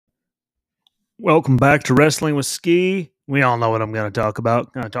Welcome back to Wrestling with Ski. We all know what I'm going to talk about.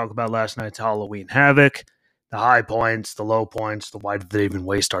 I'm going to talk about last night's Halloween Havoc, the high points, the low points, the why did they even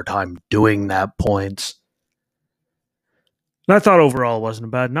waste our time doing that points. And I thought overall it wasn't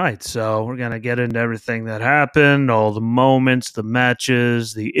a bad night. So we're going to get into everything that happened, all the moments, the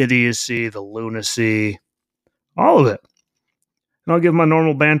matches, the idiocy, the lunacy, all of it. And I'll give my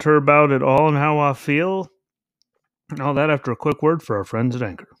normal banter about it all and how I feel. And all that after a quick word for our friends at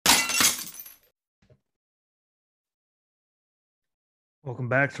Anchor. Welcome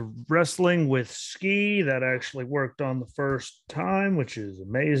back to Wrestling with Ski. That actually worked on the first time, which is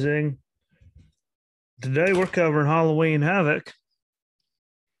amazing. Today we're covering Halloween Havoc,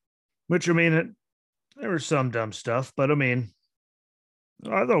 which there was some dumb stuff, but I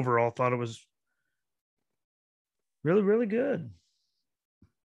overall thought it was really, really good.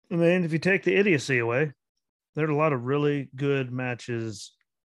 If you take the idiocy away, there are a lot of really good matches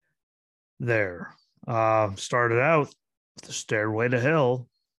there. Started out the Stairway to Hell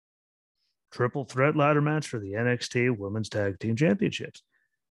triple threat ladder match for the NXT Women's Tag Team Championships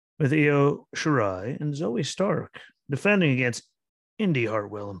with Io Shirai and Zoe Stark defending against Indy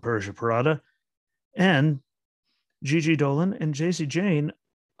Hartwell and Persia Pirotta and Gigi Dolan and JC Jane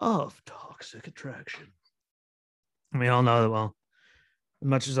of Toxic Attraction. We all know that, well, as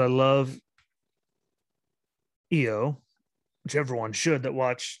much as I love Io, which everyone should that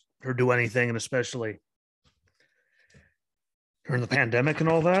watch her do anything, and especially during the pandemic and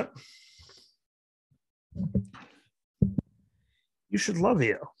all that, you should love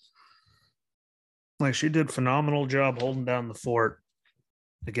Io. Like, she did a phenomenal job holding down the fort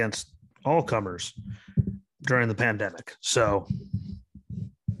against all comers during the pandemic. So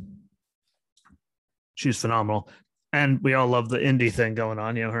she's phenomenal. And we all love the indie thing going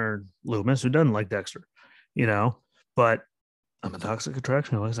on, her and Loomis, who doesn't like Dexter, but I'm a Toxic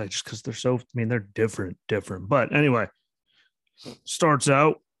Attraction. I was like, just because they're different. But anyway, starts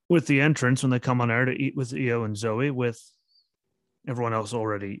out with the entrance when they come on air to eat with Io and Zoe with everyone else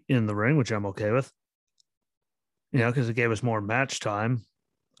already in the ring, which I'm okay with, because it gave us more match time.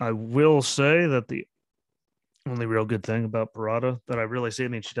 I will say that the only real good thing about Pirotta that I really see,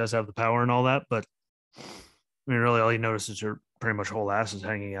 she does have the power and all that, but really all you notice is her pretty much whole ass is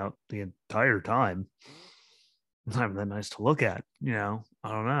hanging out the entire time. It's not even that nice to look at, I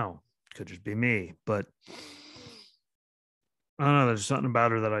don't know. Could just be me, but I don't know. There's something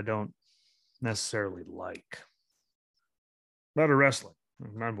about her that I don't necessarily like. About her wrestling. I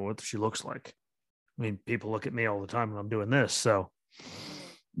remember what she looks like. People look at me all the time when I'm doing this, so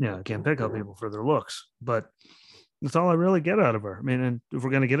I can't pick on people for their looks, but that's all I really get out of her. And if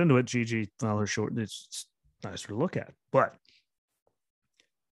we're going to get into it, Gigi, well, her short, it's nicer to look at, but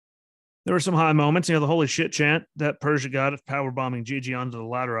there were some high moments. The holy shit chant that Persia got of power bombing Gigi onto the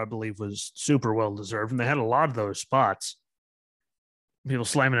ladder, I believe, was super well deserved, and they had a lot of those spots. People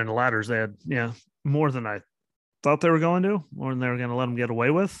slamming into ladders. They had more than I thought they were going to, more than they were going to let them get away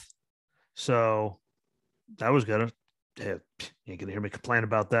with. So that was good. You ain't gonna hear me complain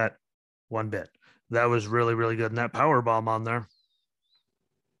about that one bit. That was really, really good. And that power bomb on there,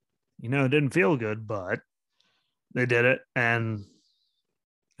 it didn't feel good, but they did it, and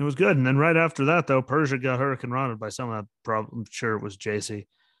it was good. And then right after that, though, Persia got Hurricane Rana by someone. I'm sure it was JC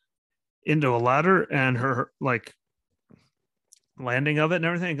into a ladder, and her landing of it and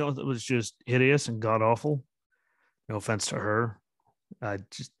everything. It was just hideous and god awful. No offense to her,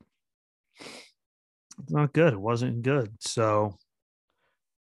 it's not good. It wasn't good. So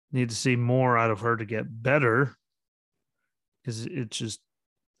need to see more out of her to get better, because it's just,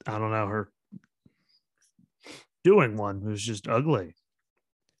 I don't know, her doing one was just ugly.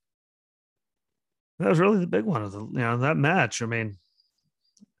 That was really the big one of that match. It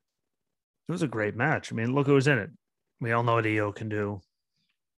was a great match. Look who was in it. We all know what Io can do.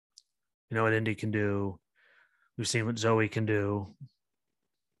 You know what Indy can do. We've seen what Zoe can do.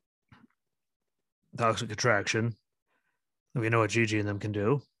 Toxic Attraction. We know what Gigi and them can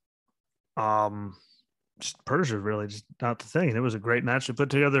do. Just Persia really just not the thing. And it was a great match to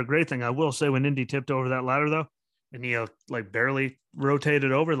put together. A great thing. I will say, when Indy tipped over that ladder, though, and barely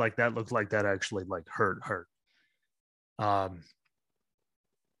rotated over, that looked like that actually hurt. Then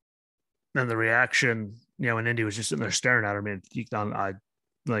the reaction, when Indy was just sitting there staring at her,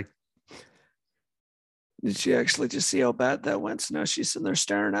 did she actually just see how bad that went? So now she's sitting there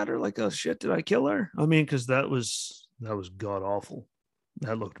staring at her like, oh shit, did I kill her? Because that was god awful.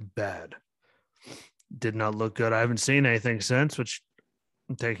 That looked bad. Did not look good. I haven't seen anything since, which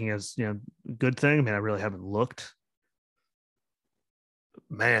I'm taking as a good thing. I really haven't looked.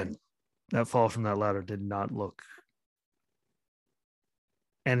 Man, that fall from that ladder did not look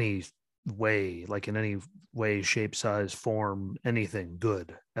any way, like in any way, shape, size, form, anything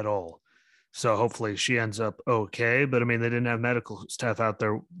good at all. So hopefully she ends up okay. But I mean, they didn't have medical staff out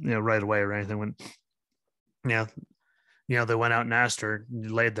there, right away or anything. When yeah, they went out and asked her,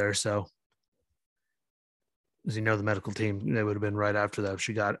 and laid there. So as the medical team, they would have been right after that if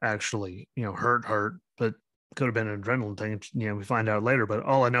she got actually, hurt, but could have been an adrenaline thing. We find out later. But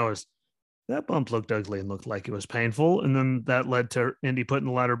all I know is that bump looked ugly and looked like it was painful. And then that led to Indy putting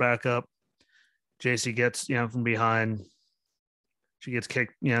the ladder back up. JC gets, from behind. She gets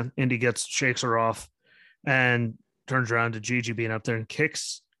kicked. Indy shakes her off and turns around to Gigi being up there and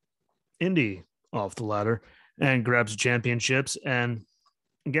kicks Indy off the ladder and grabs the championships. And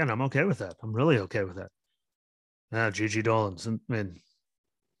again, I'm okay with that. I'm really okay with that. Gigi Dolan's. I mean,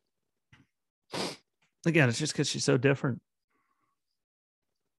 again, it's just because she's so different.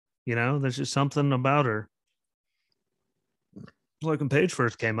 There's just something about her. Like when Paige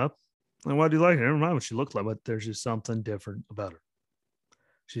first came up, like, why do you like her? Never mind what she looked like, but there's just something different about her.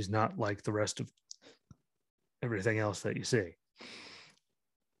 She's not like the rest of everything else that you see.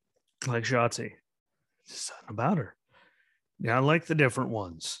 Like Shotzi. Just something about her. Yeah, I like the different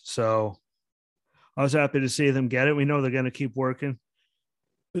ones. So I was happy to see them get it. We know they're going to keep working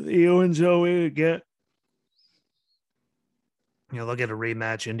with Io and Zoe get. They'll get a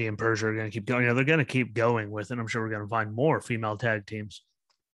rematch. Indy and Persia are going to keep going. They're going to keep going with it. I'm sure we're going to find more female tag teams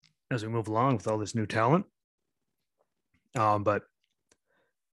as we move along with all this new talent. But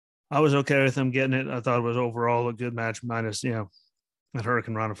I was okay with them getting it. I thought it was overall a good match, minus, that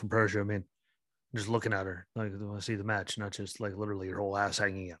Hurricane Rana from Persia. I mean, just looking at her, like, I want to see the match, not just like literally your whole ass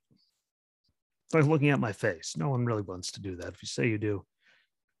hanging out. It's like looking at my face. No one really wants to do that. If you say you do,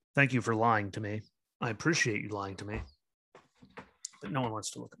 thank you for lying to me. I appreciate you lying to me. But no one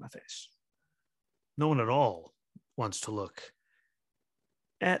wants to look at my face. No one at all wants to look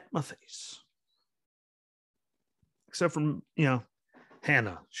at my face. Except from,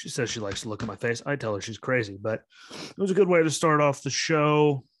 Hannah. She says she likes to look at my face. I tell her she's crazy, but it was a good way to start off the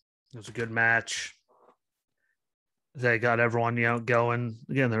show. It was a good match. They got everyone, going.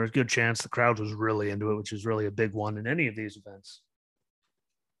 Again, there was a good chance the crowd was really into it, which is really a big one in any of these events.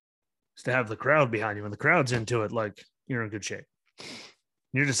 Is to have the crowd behind you. When the crowd's into it, like, you're in good shape.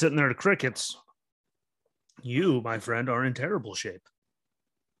 You're just sitting there to crickets. You, my friend, are in terrible shape.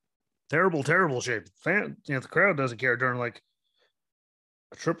 Terrible, terrible shape. The crowd doesn't care during like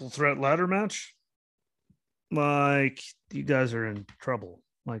a triple threat ladder match. Like, you guys are in trouble.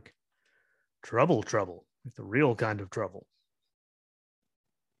 Like, trouble. Like the real kind of trouble.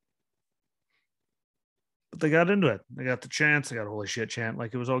 But they got into it. They got the chance. They got a holy shit chant.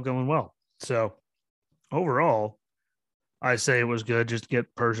 Like, it was all going well. So overall, I say it was good just to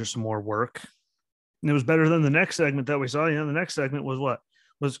get Persia some more work. And it was better than the next segment that we saw. The next segment was what?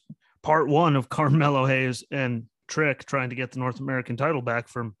 Was part one of Carmelo Hayes and Trick trying to get the North American title back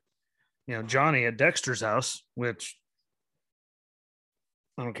from, Johnny at Dexter's house, which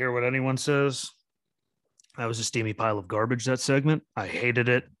I don't care what anyone says. That was a steamy pile of garbage, that segment. I hated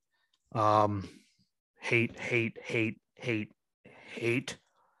it. Hate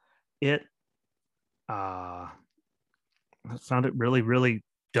it. I found it really, really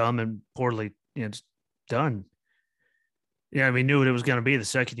dumb and poorly done. We knew what it was going to be the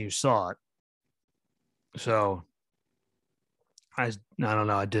second you saw it. So I don't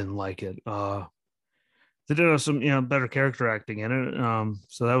know. I didn't like it. They did have some, better character acting in it.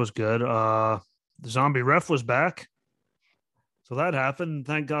 So that was good. The zombie ref was back. So that happened.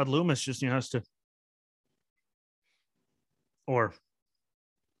 Thank God Loomis just, has to,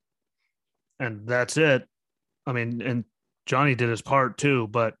 and that's it. I mean, and Johnny did his part too,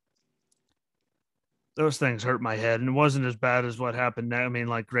 but those things hurt my head. And it wasn't as bad as what happened now. I mean,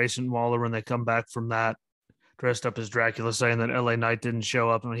 like Grayson Waller, when they come back from that, dressed up as Dracula, saying that LA Knight didn't show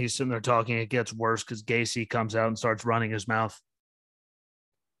up. And when he's sitting there talking, it gets worse because Gacy comes out and starts running his mouth.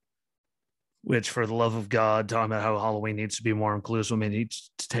 Which, for the love of God, talking about how Halloween needs to be more inclusive. I mean, he's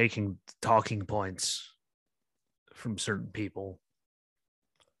taking talking points from certain people.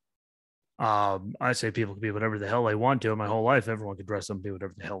 I say people can be whatever the hell they want to. In my whole life, everyone could dress up and be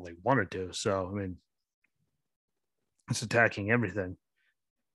whatever the hell they wanted to. So, I mean, it's attacking everything.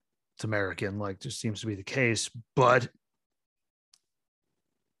 It's American, like, just seems to be the case. But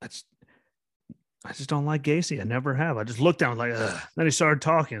I just don't like Gacy. I never have. I just looked down like, ugh. Then he started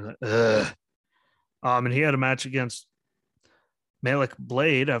talking. Like, ugh. And he had a match against Malik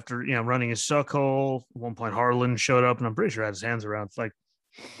Blade after, running his suck hole. At one point, Harlan showed up, and I'm pretty sure had his hands around. It's like,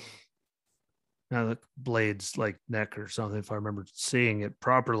 the Blade's like neck or something, if I remember seeing it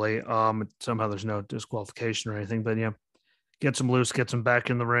properly. Somehow there's no disqualification or anything, but gets him loose, gets him back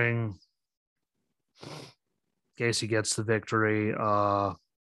in the ring. Gacy gets the victory.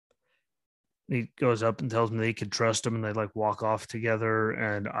 He goes up and tells him that he could trust him, and they like walk off together.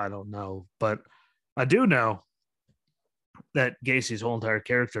 And I don't know, but I do know that Gacy's whole entire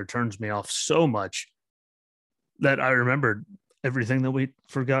character turns me off so much that I remembered everything that we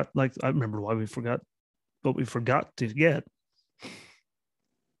forgot. Like I remember why we forgot what we forgot to get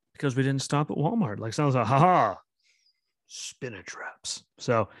because we didn't stop at Walmart. Like sounds like haha, spinach traps.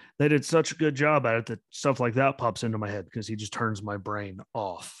 So they did such a good job at it that stuff like that pops into my head because he just turns my brain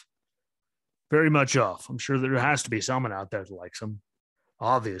off. Very much off. I'm sure there has to be someone out there that likes him.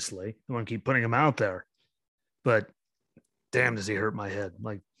 Obviously, I want to keep putting him out there, but damn, does he hurt my head?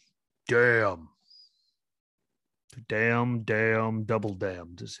 Like, damn, double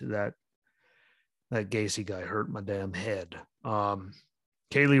damn. Does that Gacy guy hurt my damn head?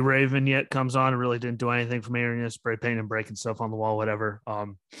 Kaylee Raven yet comes on and really didn't do anything for me. Or spray paint and breaking stuff on the wall, whatever.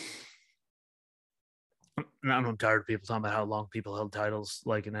 And I'm tired of people talking about how long people held titles,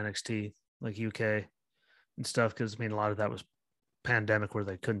 like in NXT, like UK and stuff. Because I mean, a lot of that was pandemic where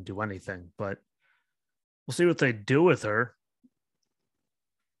they couldn't do anything. But we'll see what they do with her.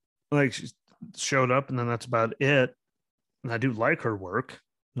 Like she showed up, and then that's about it. And I do like her work.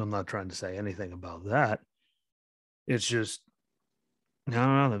 I'm not trying to say anything about that. It's just I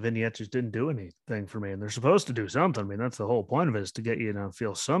don't know. The vignettes just didn't do anything for me, and they're supposed to do something. I mean, that's the whole point of it is to get you to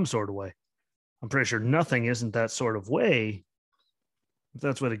feel some sort of way. I'm pretty sure nothing isn't that sort of way. If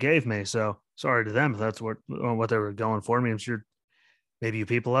that's what it gave me. So sorry to them if that's what they were going for. Me, I'm sure maybe you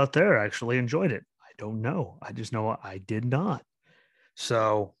people out there actually enjoyed it. I don't know. I just know I did not.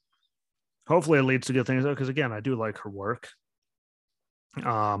 So hopefully it leads to good things. Because again, I do like her work.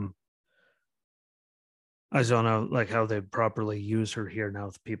 I just don't know like how they properly use her here now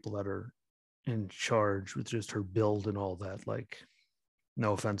with people that are in charge with just her build and all that. Like,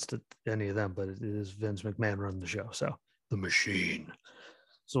 no offense to any of them, but it is Vince McMahon running the show. So the machine.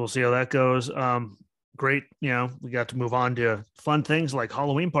 So we'll see how that goes. Great. We got to move on to fun things like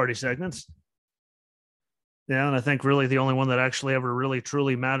Halloween party segments. Yeah. And I think really the only one that actually ever really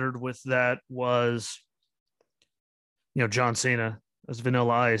truly mattered with that was, John Cena as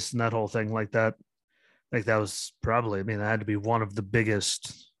Vanilla Ice and that whole thing like that. Like that was probably, that had to be one of the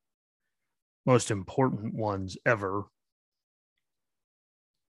biggest, most important ones ever,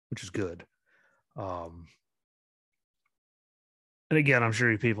 which is good. And again, I'm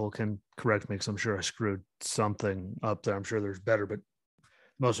sure you people can correct me because I'm sure I screwed something up there. I'm sure there's better, but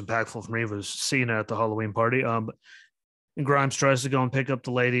most impactful for me was Cena at the Halloween party. And Grimes tries to go and pick up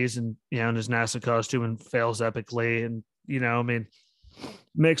the ladies and, in his NASA costume and fails epically. And,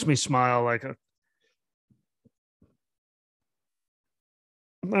 makes me smile like a,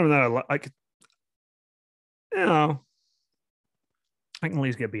 I could, I can at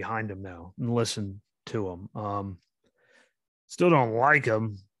least get behind him now and listen to him. Still don't like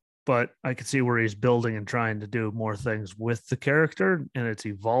him, but I can see where he's building and trying to do more things with the character, and it's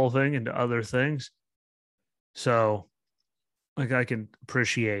evolving into other things. So, like, I can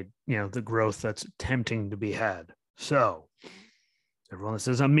appreciate, the growth that's attempting to be had. So, everyone that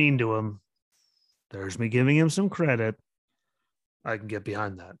says I'm mean to him, there's me giving him some credit. I can get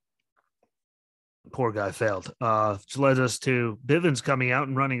behind that. Poor guy failed. Which led us to Bivens coming out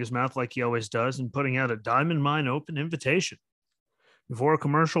and running his mouth like he always does and putting out a Diamond Mine open invitation before a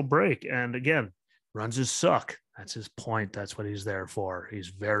commercial break. And again, runs his suck. That's his point. That's what he's there for. He's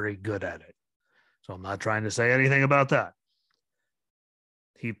very good at it. So I'm not trying to say anything about that.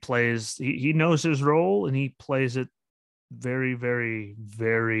 He knows his role and he plays it very, very,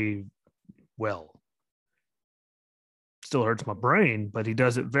 very well. Still hurts my brain, but he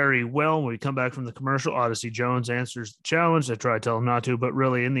does it very well. When we come back from the commercial, Odyssey Jones answers the challenge. I try to tell him not to, but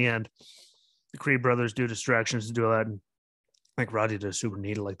really in the end, the Creed brothers do distractions to do that. And like Roddy did a super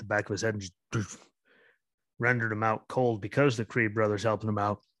needle, like the back of his head and just rendered him out cold because the Creed brothers helping him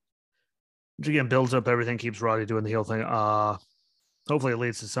out. Which again builds up everything, keeps Roddy doing the heel thing. Hopefully it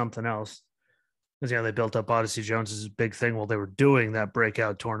leads to something else. Because they built up Odyssey Jones' big thing while they were doing that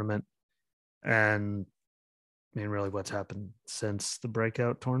breakout tournament. And really what's happened since the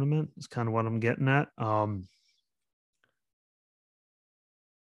breakout tournament is kind of what I'm getting at.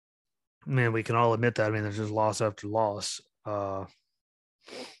 We can all admit that. There's just loss after loss.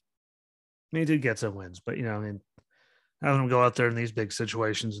 He did get some wins, but having him go out there in these big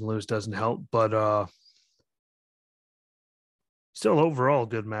situations and lose doesn't help. But still, overall,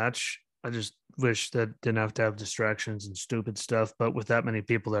 good match. I just wish that didn't have to have distractions and stupid stuff. But with that many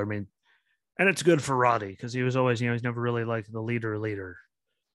people there, and it's good for Roddy because he was always, he's never really like the leader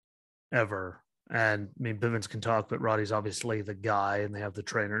ever. And I mean, Bivens can talk, but Roddy's obviously the guy, and they have the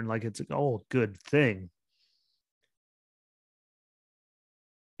trainer, and like it's a oh good thing.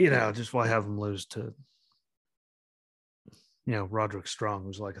 Just why have him lose to Roderick Strong,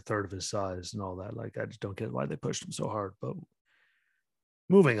 who's like a third of his size and all that. Like, I just don't get why they pushed him so hard. But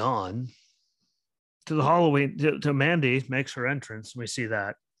moving on to the Halloween, to Mandy makes her entrance. We see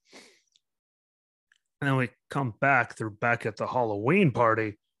that. And then we come back. They're back at the Halloween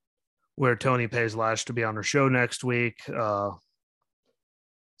party where Tony pays Lash to be on her show next week.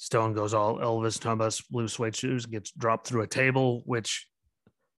 Stone goes all Elvis, talking about blue suede shoes, gets dropped through a table, which,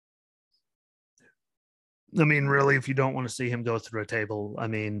 I mean, really, if you don't want to see him go through a table, I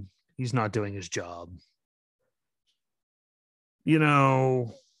mean, he's not doing his job.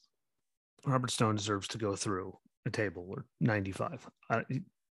 Robert Stone deserves to go through a table or 95.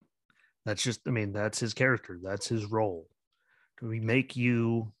 That's just, I mean, that's his character. That's his role. Do we make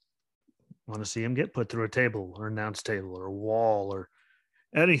you want to see him get put through a table or announce table or a wall or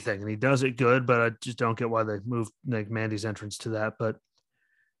anything? And he does it good, but I just don't get why they moved like Mandy's entrance to that. But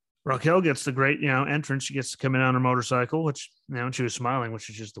Raquel gets the great, entrance. She gets to come in on her motorcycle, which, and she was smiling, which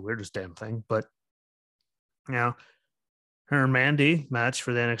is just the weirdest damn thing. But, her and Mandy match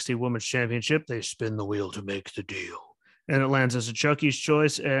for the NXT Women's Championship. They spin the wheel to make the deal. And it lands as a Chucky's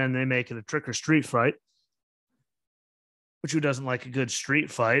choice, and they make it a trick or street fight. Which, who doesn't like a good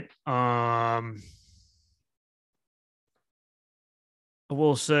street fight? I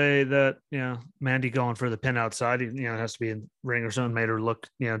will say that, Mandy going for the pin outside, it has to be in ring or something, made her look,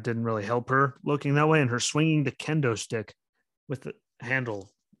 didn't really help her looking that way. And her swinging the kendo stick with the handle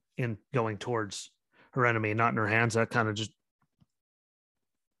in going towards her enemy, not in her hands, that kind of just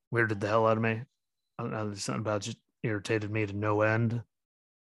weirded the hell out of me. I don't know, there's something about it just irritated me to no end.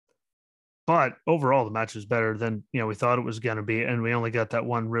 But overall, the match was better than, we thought it was going to be. And we only got that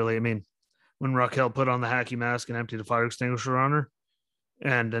one really. I mean, when Raquel put on the hacky mask and emptied the fire extinguisher on her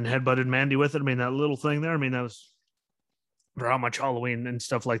and then headbutted Mandy with it, I mean, that little thing there, I mean, that was for how much Halloween and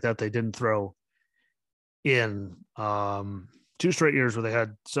stuff like that they didn't throw in. 2 straight years where they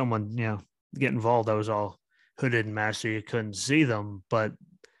had someone, get involved. That was all hooded and masked, so you couldn't see them. But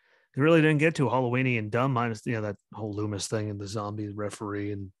they really didn't get too Halloweeny and dumb, minus that whole Loomis thing and the zombie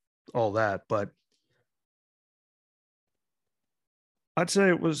referee and all that. But I'd say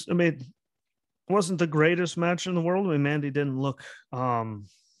it was, I mean, it wasn't the greatest match in the world. I mean, Mandy didn't look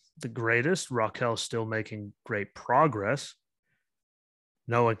the greatest. Raquel's still making great progress.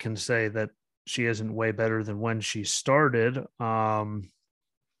 No one can say that she isn't way better than when she started at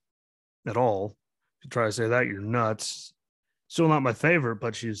all. If you try to say that, you're nuts. Still not my favorite,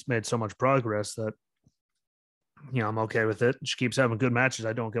 but she's made so much progress that, I'm okay with it. She keeps having good matches.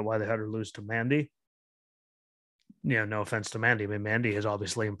 I don't get why they had her lose to Mandy. No offense to Mandy. I mean, Mandy has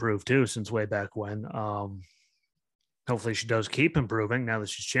obviously improved too since way back when. Hopefully she does keep improving now that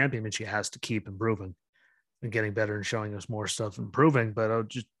she's champion, and she has to keep improving and getting better and showing us more stuff, improving. But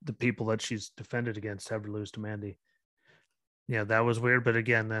just the people that she's defended against have her lose to Mandy. That was weird. But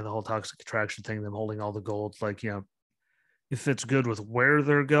again, then the whole toxic attraction thing, them holding all the gold, like, it fits good with where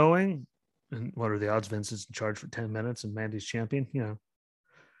they're going. And what are the odds Vince is in charge for 10 minutes and Mandy's champion?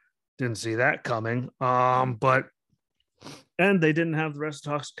 Didn't see that coming. But and they didn't have the rest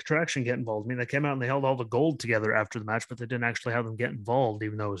of Toxic Attraction get involved. I mean, they came out and they held all the gold together after the match, but they didn't actually have them get involved,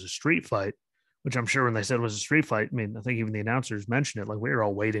 even though it was a street fight, which I'm sure when they said it was a street fight, I mean, I think even the announcers mentioned it, like we were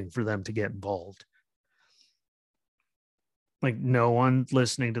all waiting for them to get involved. Like no one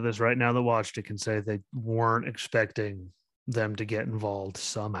listening to this right now that watched it can say they weren't expecting them to get involved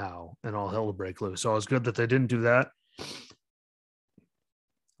somehow and all hell to break loose. So it was good that they didn't do that.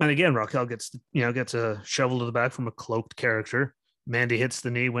 And again, Raquel gets a shovel to the back from a cloaked character. Mandy hits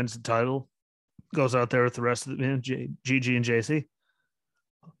the knee, wins the title, goes out there with the rest of the Gigi and JC,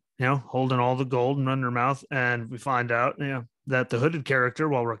 holding all the gold and running her mouth. And we find out, that the hooded character,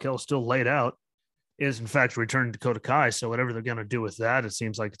 while Raquel's still laid out, is in fact returning to Dakota Kai. So whatever they're going to do with that, it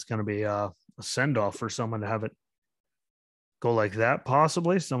seems like it's going to be a send off for someone to have it go like that,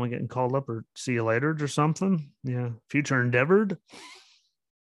 possibly someone getting called up or see you later or something. Future endeavored.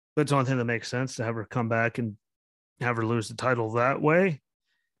 But it's the only thing that makes sense to have her come back and have her lose the title that way.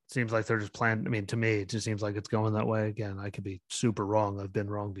 Seems like they're just planning. I mean, to me, it just seems like it's going that way. Again, I could be super wrong. I've been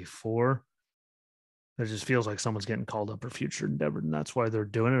wrong before. It just feels like someone's getting called up for future endeavor, and that's why they're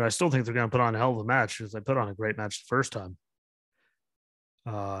doing it. I still think they're going to put on a hell of a match because they put on a great match the first time.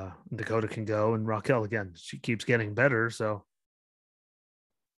 Dakota can go, and Raquel, again, she keeps getting better. So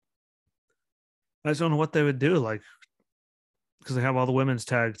I just don't know what they would do. Like, because they have all the women's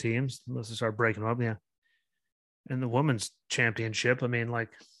tag teams, unless they start breaking them up. Yeah. And the women's championship, I mean, like,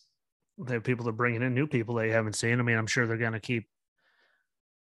 They have people that are bringing in new people they haven't seen. I mean, I'm sure they're going to keep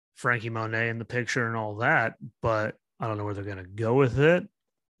Frankie Monet in the picture and all that, but I don't know where they're going to go with it.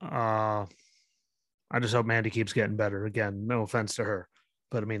 I just hope Mandy keeps getting better. Again, no offense to her,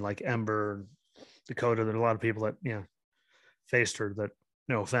 but I mean, like Ember, Dakota, there's a lot of people that, faced her that,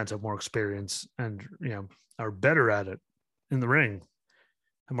 no offense, have more experience and, are better at it in the ring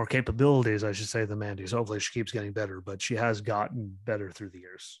and more capabilities, I should say, than Mandy. So hopefully she keeps getting better, but she has gotten better through the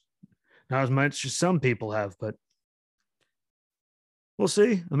years. Not as much as some people have, but we'll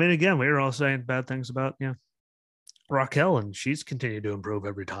see. I mean, again, we were all saying bad things about, Raquel, and she's continued to improve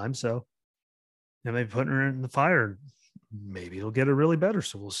every time. So maybe putting her in the fire, maybe it'll get her really better.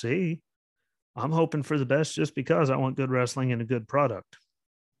 So we'll see. I'm hoping for the best just because I want good wrestling and a good product.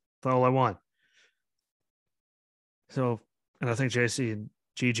 That's all I want. So, and I think JC and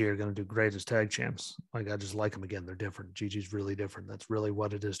Gigi are going to do great as tag champs. Like, I just like them again. They're different. Gigi's really different. That's really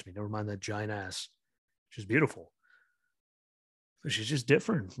what it is to me. Never mind that giant ass. She's beautiful. But she's just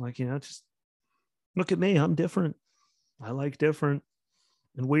different. Like, just look at me. I'm different. I like different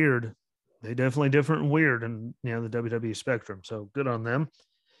and weird. They definitely different and weird in, the WWE spectrum. So good on them.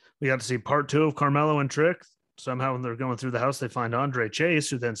 We got to see part 2 of Carmelo and Trick. Somehow when they're going through the house, they find Andre Chase,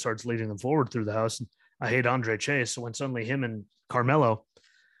 who then starts leading them forward through the house. And I hate Andre Chase. So when suddenly him and Carmelo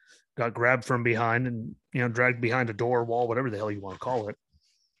got grabbed from behind and, dragged behind a door, wall, whatever the hell you want to call it,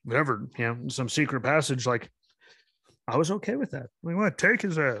 whatever, some secret passage, like, I was okay with that. Like, what? Take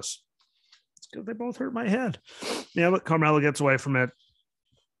his ass. It's because they both hurt my head. Yeah, but Carmelo gets away from it,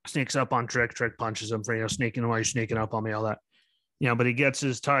 sneaks up on Trick. Trick punches him for, sneaking away, sneaking up on me, all that. But he gets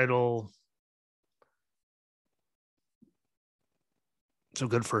his title. So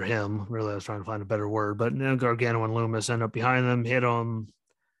good for him. Really, I was trying to find a better word. But Gargano and Loomis end up behind them, hit them.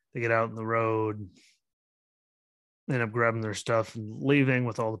 They get out in the road, end up grabbing their stuff and leaving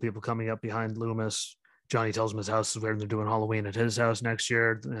with all the people coming up behind Loomis. Johnny tells him his house is where they're doing Halloween at his house next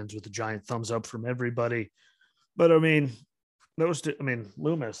year. It ends with a giant thumbs up from everybody. But I mean,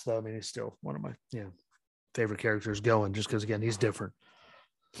 Loomis, though, he's still one of my favorite characters going, just because, again, he's different.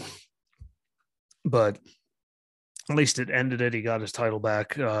 But at least it ended it. He got his title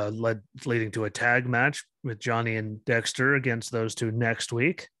back, leading to a tag match with Johnny and Dexter against those two next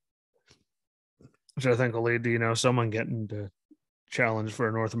week, which I think will lead to, someone getting to challenge for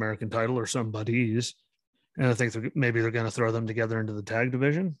a North American title or somebody's. And I think maybe they're going to throw them together into the tag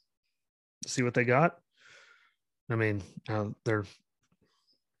division, see what they got. I mean, their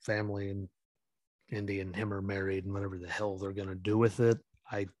family and Indy and him are married, and whatever the hell they're going to do with it.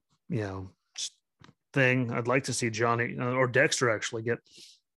 I'd like to see Johnny or Dexter actually get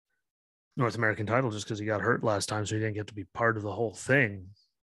North American title just because he got hurt last time, so he didn't get to be part of the whole thing.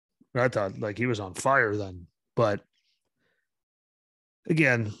 I thought like he was on fire then, but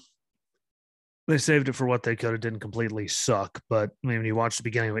again, they saved it for what they could. It didn't completely suck, but when you watch the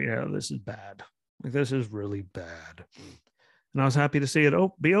beginning, this is bad. Like, this is really bad. And I was happy to see it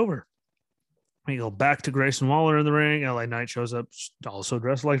be over. We go back to Grayson Waller in the ring. LA Knight shows up, also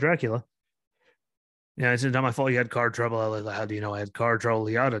dressed like Dracula. Yeah, it's not my fault you had car trouble. How do you know I had car trouble?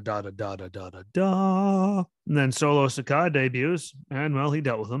 Yada, da, da, da, da, da, da, da. And then Solo Sakai debuts, and, well, he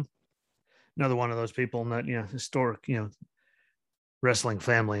dealt with him. Another one of those people in that, historic, wrestling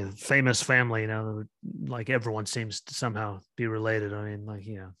family, famous family, like everyone seems to somehow be related.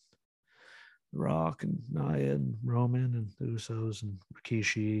 Rock and Nia and Roman and the Usos and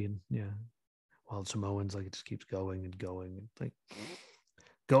Rikishi and Wild Samoans, like it just keeps going and going and like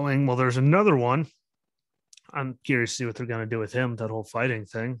going. Well, there's another one. I'm curious to see what they're going to do with him, that whole fighting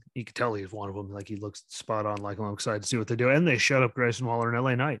thing. You could tell he's one of them. Like, he looks spot on. Like, I'm excited to see what they do. And they shut up Grayson Waller and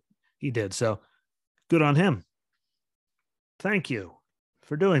LA Knight. He did. So good on him. Thank you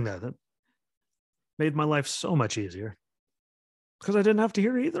for doing that. That made my life so much easier because I didn't have to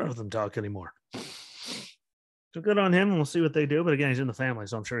hear either of them talk anymore. So good on him, and we'll see what they do. But again, he's in the family,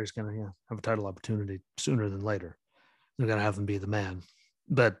 so I'm sure he's going to have a title opportunity sooner than later. They're going to have him be the man.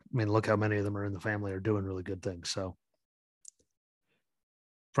 But, look how many of them are in the family are doing really good things. So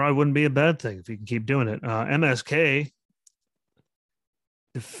probably wouldn't be a bad thing if you can keep doing it. MSK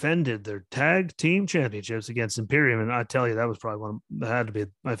defended their tag team championships against Imperium. And I tell you, that was probably that had to be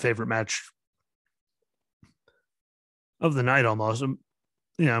my favorite match of the night almost.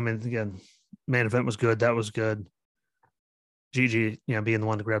 Again, main event was good. That was good. Gigi, being the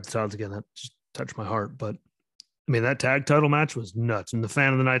one to grab the titles again, that just touched my heart. But that tag title match was nuts. And the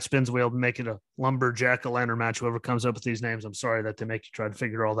fan of the night spins wheel to make it a lumberjack, a lantern match. Whoever comes up with these names, I'm sorry that they make you try to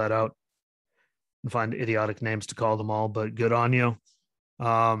figure all that out and find idiotic names to call them all, but good on you.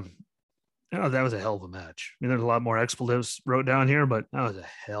 Oh, that was a hell of a match. I mean, there's a lot more expletives wrote down here, but that was a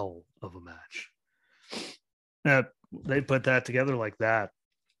hell of a match. They put that together like that.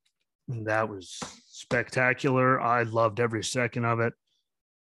 That was spectacular. I loved every second of it.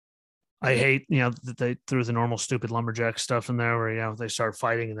 I hate, that they threw the normal stupid lumberjack stuff in there where, they start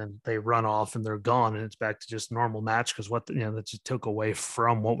fighting and then they run off and they're gone and it's back to just normal match because that just took away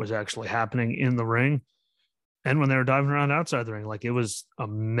from what was actually happening in the ring. And when they were diving around outside the ring, like it was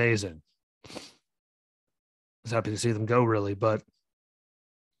amazing. I was happy to see them go, really, but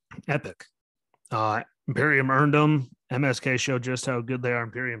epic. Imperium earned them. MSK showed just how good they are.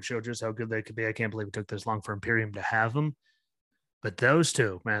 Imperium showed just how good they could be. I can't believe it took this long for Imperium to have them. But those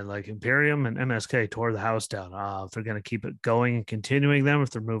two, man, like Imperium and MSK tore the house down. If they're going to keep it going and continuing them, if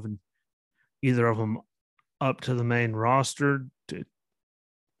they're moving either of them up to the main roster to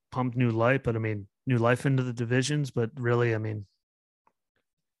pump new life, but I mean, new life into the divisions. But really, I mean,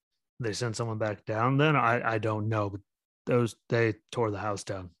 they send someone back down, then I don't know. But they tore the house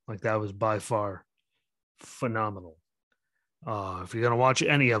down. Like that was by far phenomenal. If you're gonna watch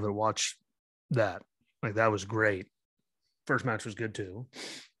any of it, watch that. Like that was great. First match was good too.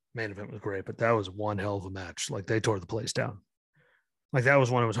 Main event was great, but that was one hell of a match. Like they tore the place down. Like that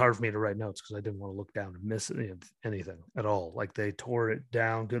was one. It was hard for me to write notes because I didn't want to look down and miss anything at all. Like they tore it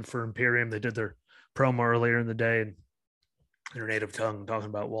down. Good for Imperium. They did their promo earlier in the day and their native tongue, talking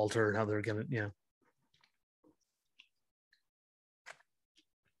about Walter and how they're gonna, it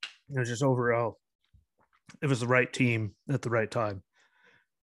was just overall, it was the right team at the right time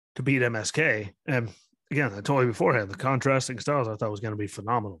to beat MSK. And again, I told you beforehand, the contrasting styles I thought was going to be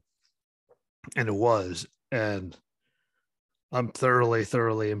phenomenal. And it was. And I'm thoroughly,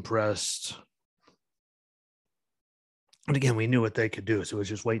 thoroughly impressed. And again, we knew what they could do. So it was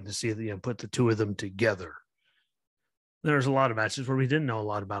just waiting to see put the two of them together. There's a lot of matches where we didn't know a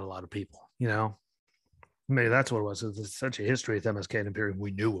lot about a lot of people, Maybe that's what it was. It's such a history with MSK and Imperium.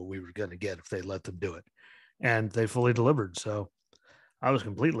 We knew what we were going to get if they let them do it. And they fully delivered. So I was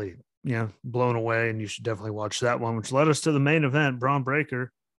completely, blown away. And you should definitely watch that one, which led us to the main event, Braun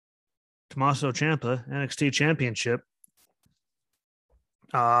Breaker, Tommaso Ciampa, NXT Championship.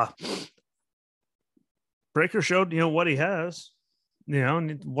 Breaker showed, what he has.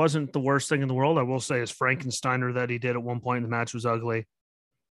 And it wasn't the worst thing in the world. I will say his Frankensteiner that he did at one point in the match was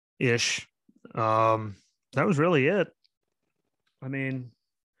ugly-ish. That was really it. I mean,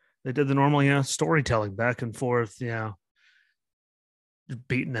 they did the normal, storytelling back and forth, just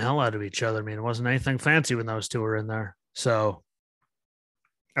beating the hell out of each other. I mean, it wasn't anything fancy when those two were in there. So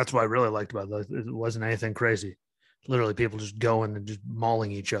that's what I really liked about it. It wasn't anything crazy. Literally people just going and just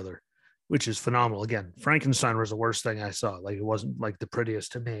mauling each other, which is phenomenal. Again, Frankenstein was the worst thing I saw. Like it wasn't like the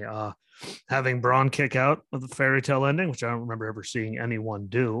prettiest to me. Having Braun kick out with the fairy tale ending, which I don't remember ever seeing anyone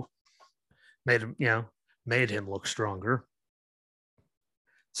do, made him look stronger.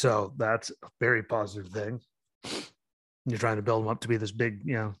 So that's a very positive thing. You're trying to build him up to be this big,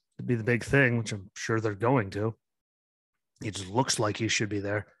 to be the big thing, which I'm sure they're going to. He just looks like he should be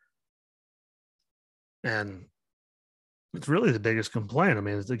there. And it's really the biggest complaint. I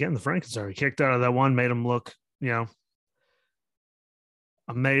mean, it's, again, the Frankenstein. He kicked out of that one, made him look,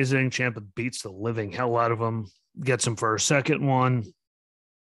 amazing. Ciampa beats the living hell out of him, gets him for a second one,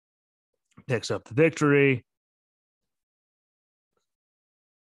 picks up the victory.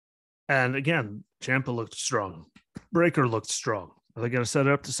 And again, Ciampa looked strong. Breaker looked strong. Are they going to set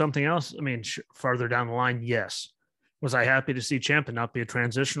it up to something else? I mean, farther down the line, yes. Was I happy to see Ciampa not be a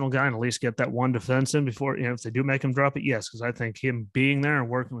transitional guy and at least get that one defense in before, if they do make him drop it? Yes, because I think him being there and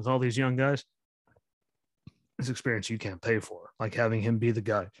working with all these young guys is experience you can't pay for. Like having him be the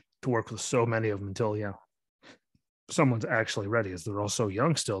guy to work with so many of them until, someone's actually ready, as they're all so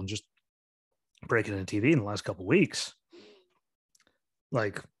young still and just breaking into TV in the last couple of weeks.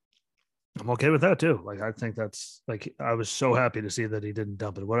 Like, I'm okay with that too. Like, I think that's like, I was so happy to see that he didn't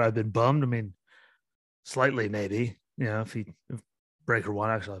dump it. Would I have been bummed? I mean, slightly maybe. If Breaker won,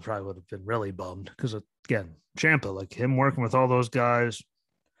 actually, I probably would have been really bummed because, again, Ciampa, like him working with all those guys,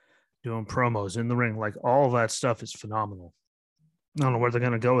 doing promos in the ring, like all of that stuff is phenomenal. I don't know where they're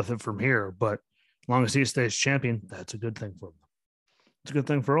going to go with it from here, but as long as he stays champion, that's a good thing for him. It's a good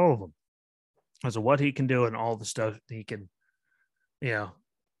thing for all of them. As of what he can do and all the stuff he can,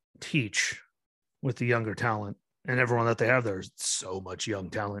 teach with the younger talent and everyone that they have. There's so much young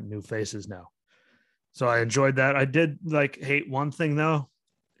talent, new faces now. So I enjoyed that. I did hate one thing though,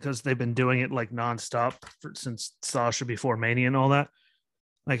 because they've been doing it like nonstop since Sasha before Mania and all that.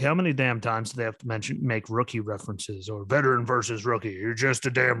 Like, how many damn times do they have to make rookie references or veteran versus rookie? You're just a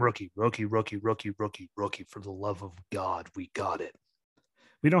damn rookie. Rookie. For the love of God, we got it.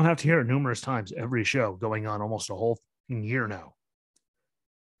 We don't have to hear it numerous times every show going on almost a whole year now.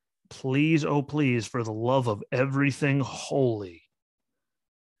 Please, oh, please, for the love of everything holy,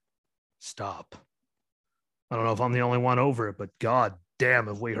 stop. I don't know if I'm the only one over it, but God damn,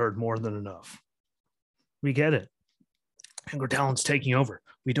 have we heard more than enough. We get it. Angry Talon's taking over.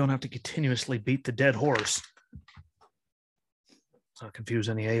 We don't have to continuously beat the dead horse. Let's not confuse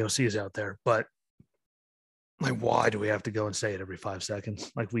any AOCs out there, but like, why do we have to go and say it every 5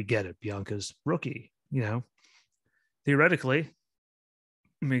 seconds? Like, we get it. Bianca's rookie, Theoretically,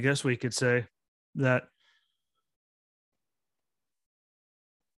 I guess we could say that,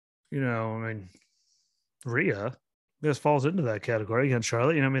 Rhea, I guess, falls into that category against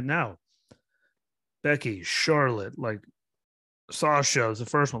Charlotte. Now Becky, Charlotte, like Sasha was the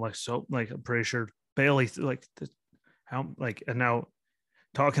first one, I'm pretty sure Bailey, and now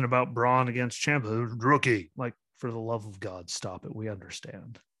talking about Braun against Ciampa, rookie, like, for the love of God, stop it. We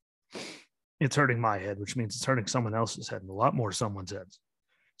understand. It's hurting my head, which means it's hurting someone else's head and a lot more someone's heads.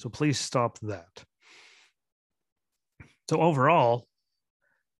 So please stop that. So overall,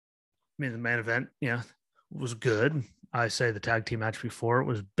 the main event, was good. I say the tag team match before it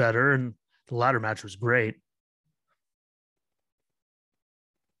was better, and the ladder match was great.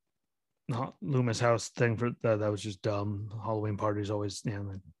 Loomis house thing for that was just dumb. Halloween parties always, it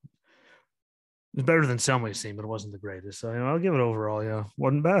was better than some we've seen, but it wasn't the greatest. So I'll give it overall,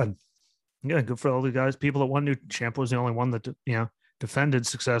 wasn't bad. Yeah, good for all the guys. People that won. New Ciampa was the only one that defended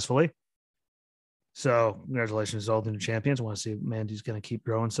successfully. So congratulations to all the new champions. I want to see if Mandy's going to keep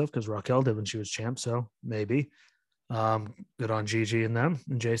growing stuff, because Raquel did when she was champ. So maybe. Good on Gigi and them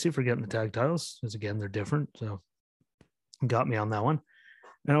and JC for getting the tag titles, because again, they're different. So got me on that one.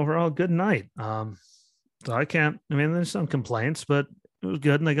 And overall, good night. So there's some complaints, but it was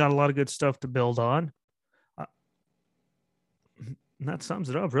good, and they got a lot of good stuff to build on. And that sums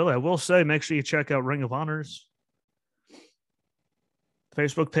it up, really. I will say, make sure you check out Ring of Honor's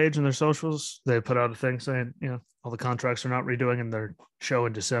Facebook page and their socials. They put out a thing saying, all the contracts are not redoing, and their show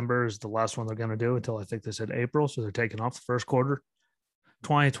in December is the last one they're going to do until, I think they said April. So they're taking off the first quarter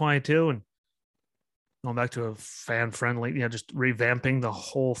 2022 and going back to a fan friendly, just revamping the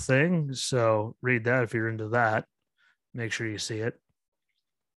whole thing. So read that if you're into that. Make sure you see it.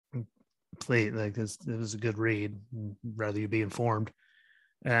 Please, like, this is a good read. Rather you be informed.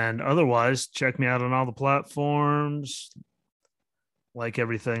 And otherwise, check me out on all the platforms. Like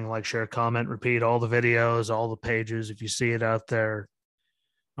everything, like, share, comment, repeat all the videos, all the pages. If you see it out there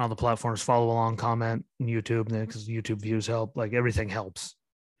on the platforms, follow along, comment on YouTube, because YouTube views help. Like, everything helps.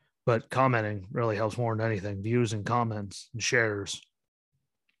 But commenting really helps more than anything. Views and comments and shares.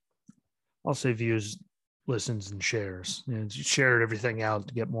 I'll say views, listens, and shares. Share everything out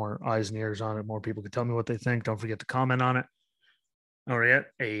to get more eyes and ears on it. More people can tell me what they think. Don't forget to comment on it. All right,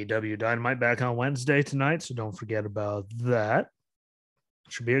 AEW Dynamite back on Wednesday tonight, so don't forget about that.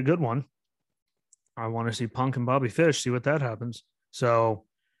 Should be a good one. I want to see Punk and Bobby Fish, see what that happens. So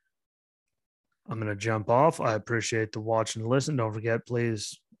I'm going to jump off. I appreciate the watch and listen. Don't forget,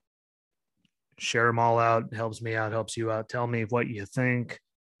 please share them all out. It helps me out, helps you out. Tell me what you think.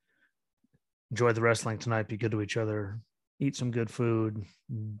 Enjoy the wrestling tonight. Be good to each other. Eat some good food.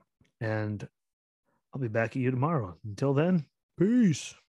 And I'll be back at you tomorrow. Until then, peace.